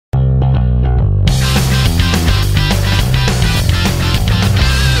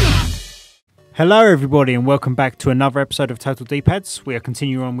Hello everybody and welcome back to another episode of Total D-Pads. We are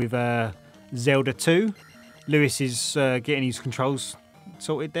continuing on with Zelda 2. Lewis is getting his controls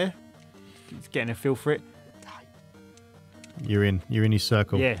sorted there. He's getting a feel for it. You're in his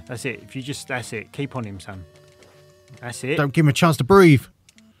circle. Yeah, that's it. That's it. Keep on him, son. That's it. Don't give him a chance to breathe.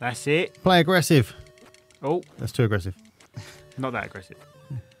 That's it. Play aggressive. Oh, That's too aggressive. not that aggressive.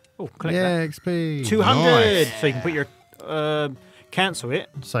 Oh, collect Yeah, that. XP. 200! Nice. So you can put your... cancel it.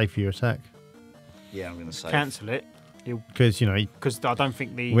 Save for your attack. Yeah, I'm going to say. Cancel it. Because, Because I don't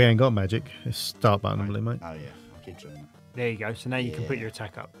think the... we ain't got magic. It's start button, I believe, mate. Oh, yeah. I'll keep doing that. There you go. So now you can put Yeah. your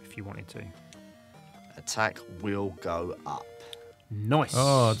attack up if you wanted to. Attack will go up. Nice.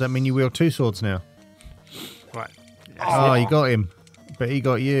 Oh, does that mean you wield two swords now? Right. Oh, you got him. But he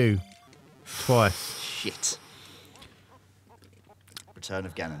got you. Twice. Shit. Return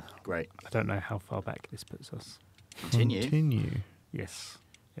of Ganon. Great. I don't know how far back this puts us. Continue. Yes.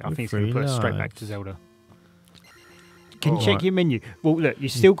 Yeah, I With think it's going to put us straight back lives. to Zelda. Can you check Alright. your menu? Well, look, you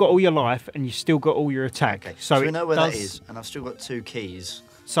still got all your life and you still got all your attack. Okay, So we it know where does, that is, and I've still got 2 keys.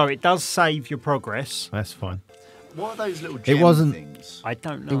 So it does save your progress. That's fine. What are those little gem wasn't- things? I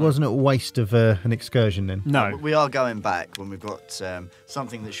don't know. It wasn't a waste of an excursion then. No. We are going back when we've got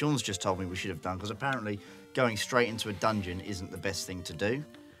something that Sean's just told me we should have done, because apparently going straight into a dungeon isn't the best thing to do.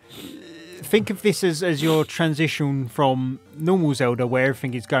 Think of this as your transition from normal Zelda, where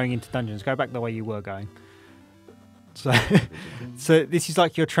everything is going into dungeons. Go back the way you were going. So, so this is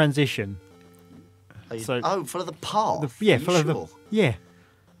like your transition. Follow the path. Yeah, Are you follow sure? Yeah.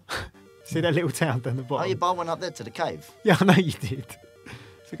 See that little town down the bottom? Oh, yeah, I went up there to the cave. Yeah, I know you did.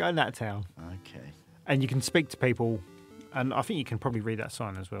 So go in that town. Okay. And you can speak to people, and I think you can probably read that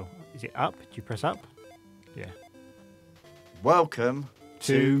sign as well. Is it up? Do you press up? Yeah. Welcome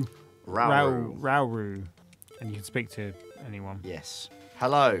to Rauru. Rauru. And you can speak to anyone. Yes.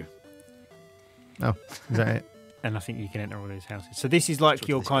 Hello. Oh, is that it? And I think you can enter all these houses. So this is like Talk to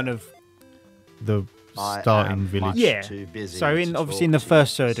your this kind guy. of... The I starting am village. much Yeah. too busy So to obviously in talk the to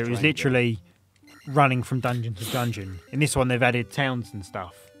first a Zelda, it was stranger. literally running from dungeon to dungeon. In this one, they've added towns and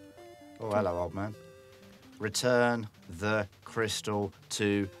stuff. Oh, hello, old man. Return the crystal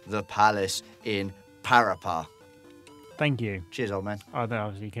to the palace in Parapa. Thank you. Cheers, old man. Oh, no,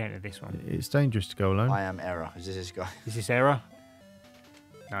 obviously you can enter this one. It's dangerous to go alone. I am Error. Is this guy? Is this error?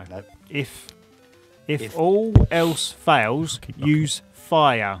 No. Nope. If If- all else fails, Keep knocking. use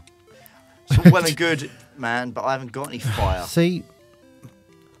fire. It's all well and good, man, but I haven't got any fire. See,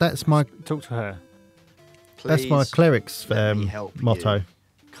 that's my Talk to her. that's my Please cleric's let me help motto. you.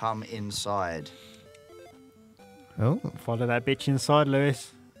 Come inside. Oh, Follow that bitch inside,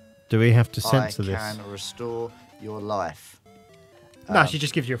 Lewis. do we have to I censor this? can restore your life. No, Um, she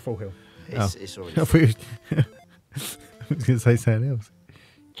just gives you a full heal. It's already. I thought you- I was going to say something else.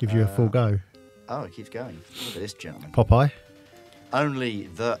 Give you a full go. Oh, it keeps going. Look at this gentleman. Popeye. Only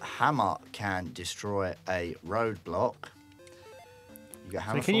the hammer can destroy a roadblock. You got a So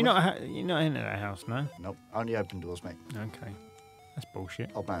hammer? can you for me? not you're not in that house, no? Nope. Only open doors, mate. Okay. That's bullshit.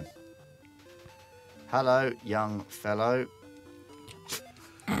 Old man. Hello, young fellow.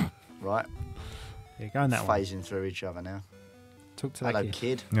 Right. Yeah, go in that one. Phasing through each other now. Talk to that Hello,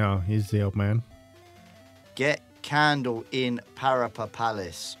 kid. kid. Oh, he's the old man. Get candle in Parapa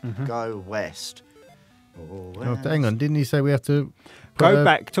Palace. Mhm. Go west. Oh, hang on. Didn't he say we have to Go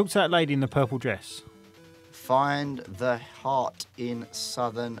back. Talk to that lady in the purple dress. Find the heart in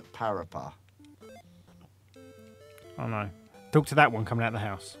southern Parapa. Oh no. Talk to that one coming out of the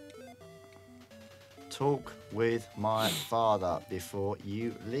house. Talk with my father before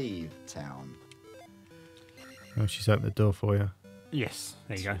you leave town. Oh, she's opened the door for you. Yes.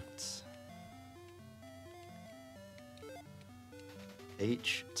 There you go.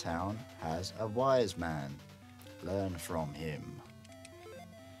 Each town has a wise man. Learn from him.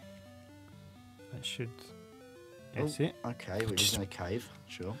 That should. That's Oh. it. Okay, we're just in a cave.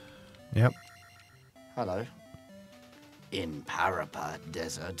 Sure. Yep. Hello. In Parapa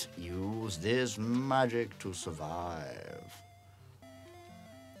Desert, use this magic to survive.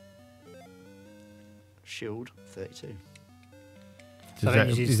 Shield 32.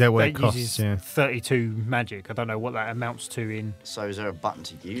 Is that what it costs? uses Yeah. 32 magic. I don't know what that amounts to in. So is there a button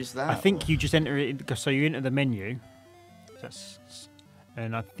to use that? I think or- you just enter it. So you enter the menu. That's,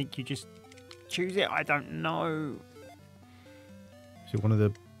 and I think you just choose it. I don't know. Is it one of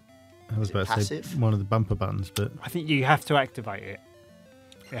the? I was Is it about to say passive? one of the bumper buttons, but I think you have to activate it.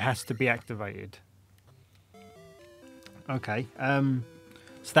 It has to be activated. Okay.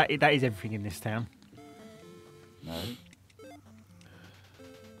 So that is everything in this town. No.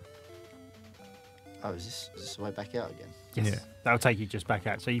 Oh, is this the way back out again? Yes. Yeah. That'll take you just back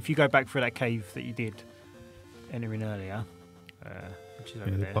out. So if you go back through that cave that you did entering earlier, which is over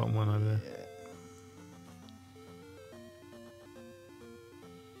Yeah, the there. bottom one over there. Yeah.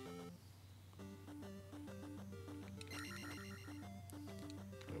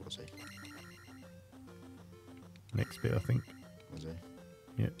 Where was he? Next bit, I think. Was he?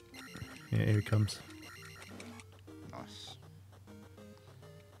 Yeah, here he comes. Nice.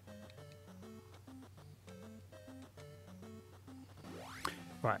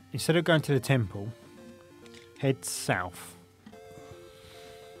 Right. Instead of going to the temple, head south.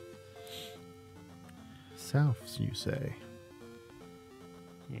 South, you say?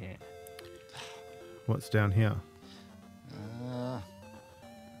 Yeah. What's down here?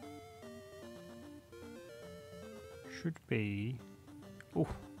 Should be. Oh,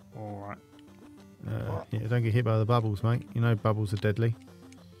 all right. Yeah, don't get hit by the bubbles, mate. You know bubbles are deadly.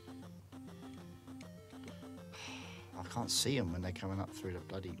 I can't see them when they're coming up through the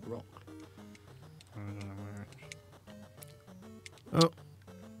bloody rock. I don't know where it's. Oh.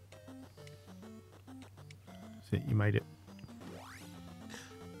 That's it, you made it.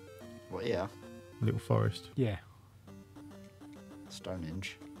 What, yeah? Little forest. Yeah.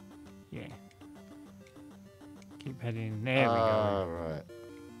 Stonehenge. Yeah. Keep heading. There we Oh, go. right.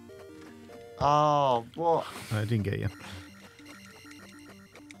 Oh, what? No, I didn't get you.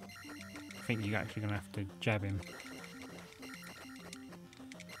 I think you're actually going to have to jab him.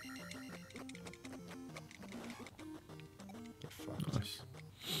 Get fucked. Nice.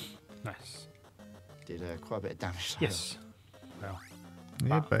 Nice. Did quite a bit of damage. though. Yes. Well,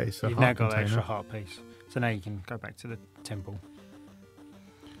 Yeah, but it's a you've now heart got an extra container. heart piece. So now you can go back to the temple.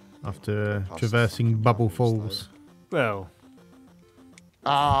 After Past traversing the bubble bubbles, falls. Well,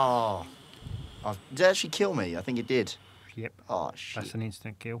 Oh. Did it actually kill me? I think it did. yep. Oh, shit. That's an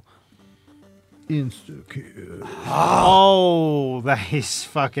instant kill. Insta kill. Oh, that is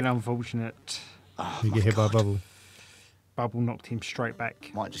fucking unfortunate. Oh, You my get hit by a God. bubble. Bubble knocked him straight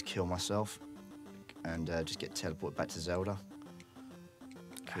back. Might just kill myself and just get teleported back to Zelda.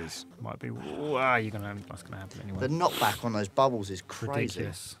 Because Might be. Wow, that's gonna happen anyway. the knockback on those bubbles is crazy.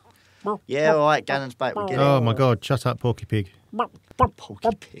 Ridiculous. Yeah, all right, Ganon's back. We get Oh it. my god, shut up, Porky Pig. Porky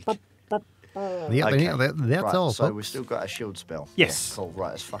pig. Yeah, Okay. that's Right, all, so folks. we've still got a shield spell. Yes. Yeah, cool.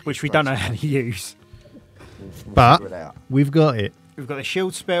 Right, it's fucking. Which we don't know how to use. We'll But- figure it out. We've got it. We've got the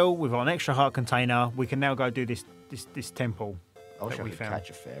shield spell. We've got an extra heart container. We can now go do this temple. I wish that I we could found. catch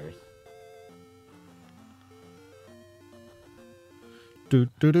a fairy. Do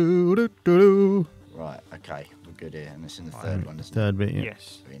do do do do do. Right, okay, we're good here, and it's in the third one, isn't it? Third bit, yeah.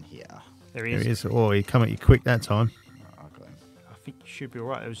 Yes, We're in here. there There is. it is. Oh, he come at you quick that time. Right, I got him. I think you should be all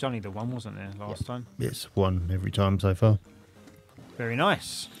right. There was only the one, wasn't there, last time? It's one every time so far. Very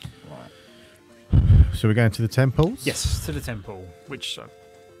nice. Right. So we're going to the temples? Yes, to the temple, which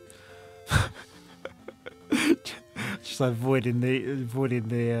just avoiding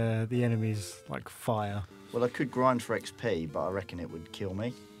the enemies like fire. Well, I could grind for XP, but I reckon it would kill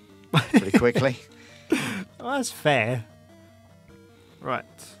me pretty quickly. Oh, that's fair. Right.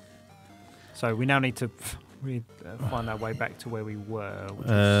 So we now need to find our way back to where we were. Which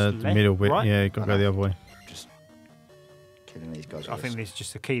The is left, middle bit, right? yeah, got to go the other way. Just killing these guys. I with think this. there's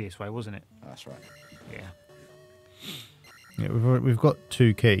just a key this way, wasn't it? That's right. Yeah. Yeah, we've got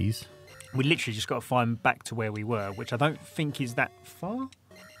 2 keys. We literally just got to find back to where we were, which I don't think is that far.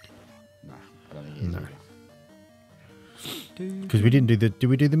 No, I don't think it is. No. either. Because we didn't do the... Did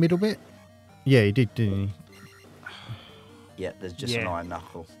we do the middle bit? Yeah, he did, didn't he? Yeah, there's just an Yeah. iron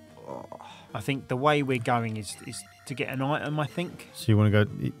knuckle. Oh. I think the way we're going is to get an item, I think. So you want to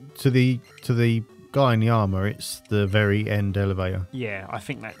go to the guy in the armour, it's the very end elevator. Yeah, I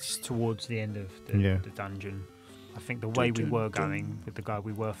think that's towards the end of Yeah. the dungeon. I think the way we were going with the guy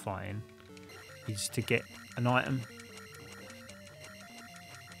we were fighting is to get an item.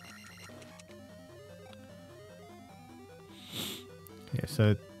 Yeah,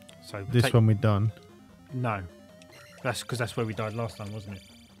 so So this one we've done. No, that's because that's where we died last time, wasn't it?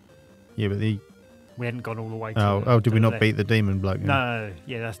 Yeah, but the... We hadn't gone all the way. To did to we the not left. beat the demon bloke? then? No,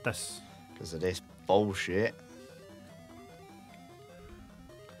 yeah, that's Because of this bullshit.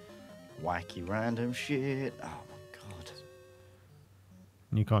 Wacky random shit. Oh my god.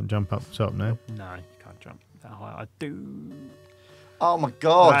 You can't jump up the top now. no, you can't jump that high. I do. Oh my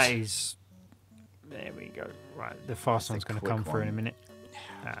god. That is. There we go. Right, the fast the one's going to quick come through in a one. minute.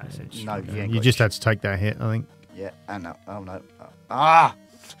 That's it. No, you ain't You got just shit. had to take that hit, I think. Yeah, and no. Oh no. Ah!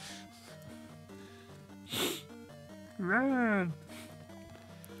 Run.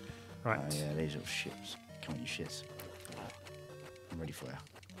 Right. Oh yeah, these little shits. Come on, you shits. I'm ready for you.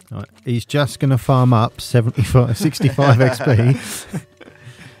 Right. He's just going to farm up 65 XP. I'm going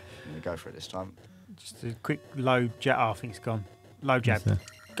to go for it this time. Just a quick low jab. Oh, I think it's gone. Low jab. That's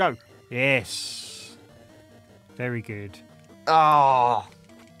Go. Yes. Very good. Oh!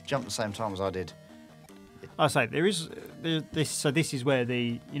 Jumped the same time as I did. I say there is this. So this is where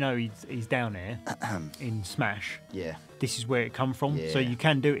he's down there in Smash. Yeah. This is where it come from. So Yeah. you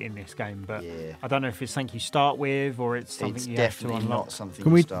can do it in this game, but Yeah. I don't know if it's something you start with or it's something It's you have to definitely unlock. not something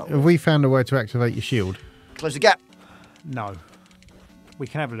Can you we? start Have with. we found a way to activate your shield? Close the gap. No. We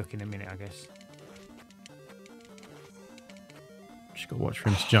can have a look in a minute, I guess. Just got to watch for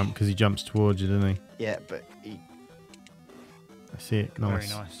him to jump because he jumps towards you, doesn't he? Yeah, but he... That's it.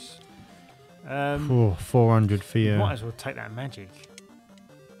 Nice. Very nice. 400 for you. Might as well take that magic.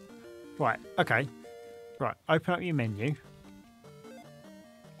 Right. Okay. Right. Open up your menu.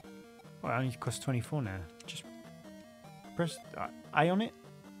 Well, it only costs 24 now. Just press A on it.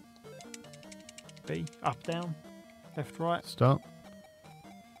 B. Up, down. Left, right. Start.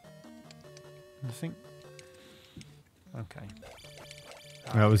 Nothing. Okay.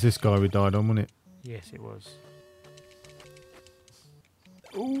 That was this guy we died on, wasn't it? Yes, it was.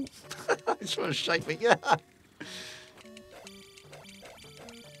 Ooh. I just want to shake me. Yeah.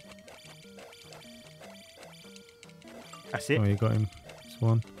 That's it. Oh, you got him. It's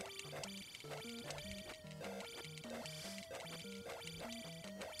one.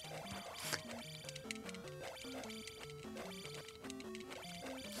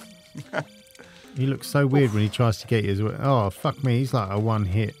 He looks so weird when he tries to get you as well. Oh, fuck me. He's like a one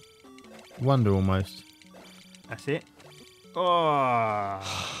hit wonder almost. That's it. Oh.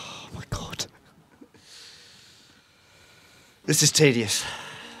 Oh my god. This is tedious.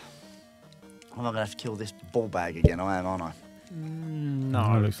 I'm not going to have to kill this ball bag again, I am, aren't I?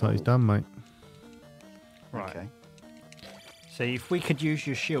 No. Oh, looks like he's done, mate. Right. Okay. See, if we could use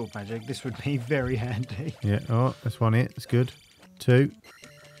your shield magic, this would be very handy. Yeah. Oh, that's one hit. That's good. Two.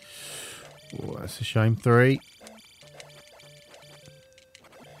 Oh, that's a shame. Three.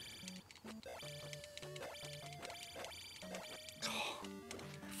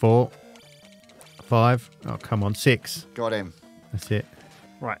 Four. Five. Oh, come on. Six. Got him. That's it.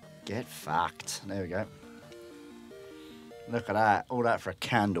 Right. Get fucked. There we go. Look at that. All that for a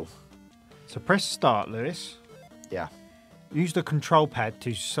candle. So press start, Lewis. Yeah. Use the control pad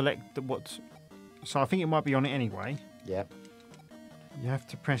to select what's... So I think it might be on it anyway. Yep. You have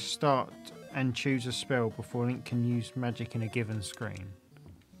to press start and choose a spell before Link can use magic in a given screen.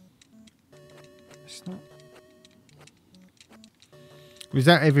 It's not... Is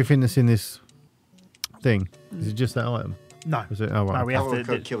that everything that's in this thing? Is it just that item? No. Was it? Oh, right. No, we Okay. have We've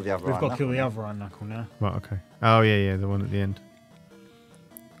to... got to kill the other We've iron got to kill the knuckle other iron knuckle now. Right, okay. Oh, yeah, yeah, the one at the end.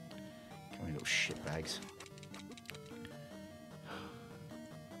 Come on, little shitbags.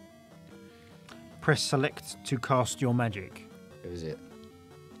 Press select to cast your magic. Who is it?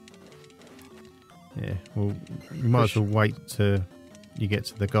 Yeah, well, you might as well wait till you get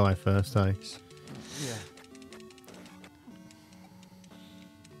to the guy first, eh? Yeah.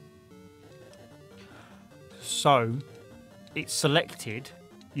 So, it's selected.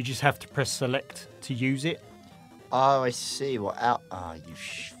 You just have to press select to use it. Oh, I see. What out? Ah, you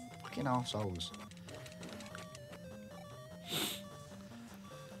fucking assholes.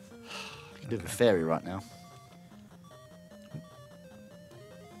 Do the fairy right now.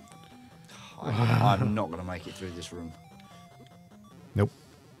 I'm not going to make it through this room. Nope.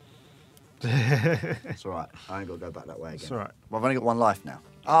 It's all right. I ain't got to go back that way again. It's all right. Well, I've only got one life now.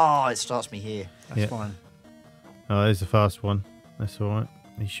 Oh, it starts me here. That's Yeah. fine. Oh, there's the fast one. That's all right.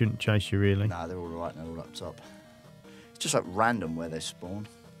 He shouldn't chase you, really. No, they're all right. They're all up top. It's just like random where they spawn.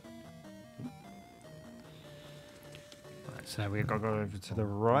 Right, so we've got to go over to the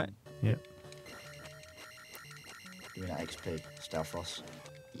right. Yep. Give me that XP. Stalfos.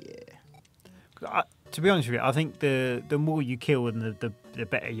 Yeah. To be honest with you, I think the more you kill and the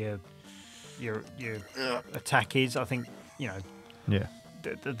better your attack is. I think, you know, Yeah.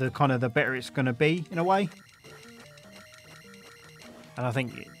 the kind of the better it's going to be in a way. And I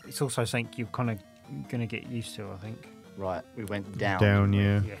think it's also something you're kind of going to get used to, I think. Right, we went down. Down,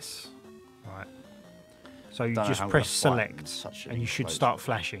 yeah. Yes. Right. So you Don't know just how I'm press gonna fight in select such an and you should enclosed- start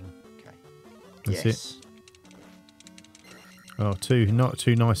flashing. Okay. That's yes. Oh, not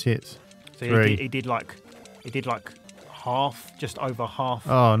two nice hits. So Three. he did like half, just over half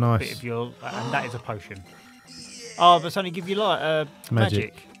Oh, bit nice. of your, and that is a potion. Oh, but it's only give you like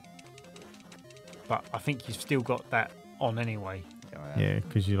magic. But I think you've still got that on anyway. Yeah,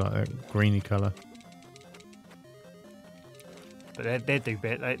 because you like that greeny colour. But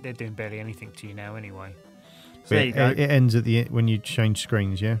they're doing barely anything to you now anyway. So there you go. It ends at the when you change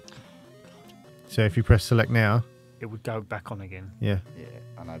screens, yeah? So if you press select now, It would go back on again. yeah. Yeah,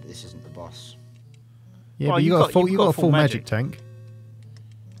 I know, but this isn't the boss. Yeah, Well, but you've got- you got a full magic tank.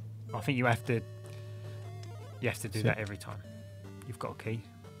 I think you have to. You have to do that every time. You've got a key.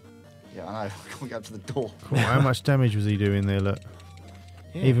 Yeah, I know. I can't get up to the door. Cool. How much damage was he doing there, look?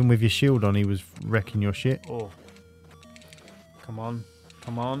 Yeah. Even with your shield on, he was wrecking your shit. Oh. Come on.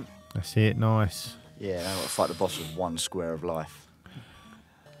 Come on. That's it, nice. Yeah, now I've got to fight the boss with 1 square of life.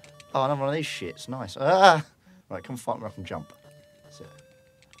 Oh, another one of these shits. Nice. Ah! Right, come fight me up and jump. That's it.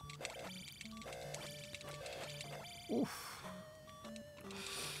 Oof.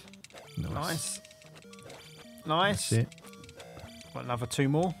 Nice. Nice. Nice. That's it. Got another 2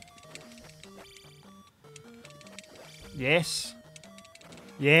 more. Yes.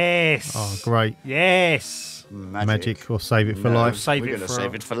 Yes. Oh, great. Yes. Magic. Magic or save it for No, life. Save We're it going to for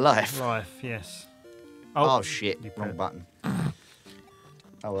save it for life. life. Yes. Oh, shit. you Wrong put- button.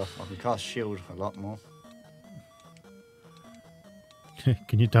 Oh, well. I can cast shield a lot more.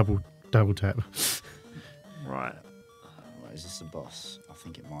 Can you double tap? Right. Right, is this the boss? I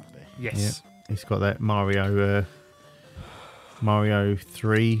think it might be. Yes. It's got that Mario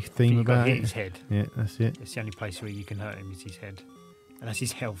 3 theme You've got to about hit it. his head. Yeah, that's it. It's the only place where you can hurt him is his head, and that's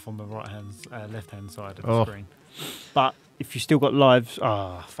his health on the left hand side of the Oh. screen. But if you still got lives,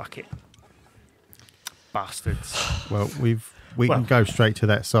 fuck it, bastards. Well, we Well- can go straight to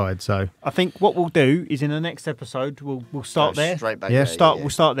that side. So I think what we'll do is in the next episode we'll start Go there. Straight back Yeah, there, We'll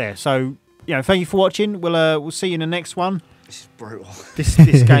start there. So thank you for watching. We'll see you in the next one. This is brutal. This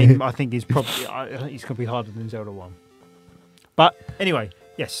game I think is probably I think it's gonna be harder than Zelda 1. But anyway,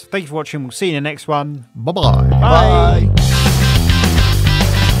 yes, thank you for watching. We'll see you in the next one. bye bye. Bye.